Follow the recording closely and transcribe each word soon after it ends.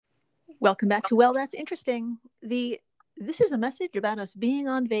Welcome back to Well, That's Interesting. This is a message about us being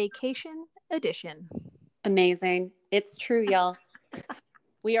on vacation edition. Amazing. It's true, y'all.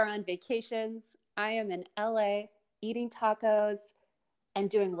 We are on vacations. I am in LA eating tacos and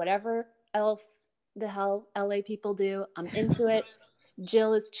doing whatever else the hell LA people do. I'm into it.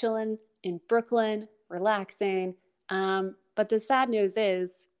 Jill is chilling in Brooklyn, relaxing. But the sad news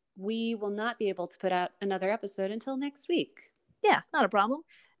is we will not be able to put out another episode until next week. Yeah, not a problem.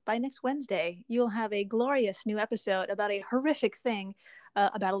 By next Wednesday, you'll have a glorious new episode about a horrific thing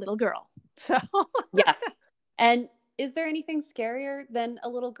about a little girl. So, Yes. And is there anything scarier than a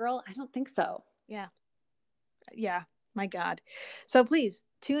little girl? I don't think so. yeah, my God. So please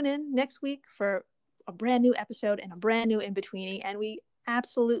tune in next week for a brand new episode and a brand new in-betweenie. And we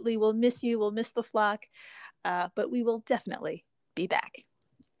absolutely will miss you. We'll miss the flock, but we will definitely be back.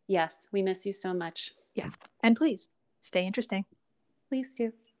 Yes, we miss you so much. Yeah. And please stay interesting. Please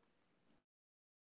do.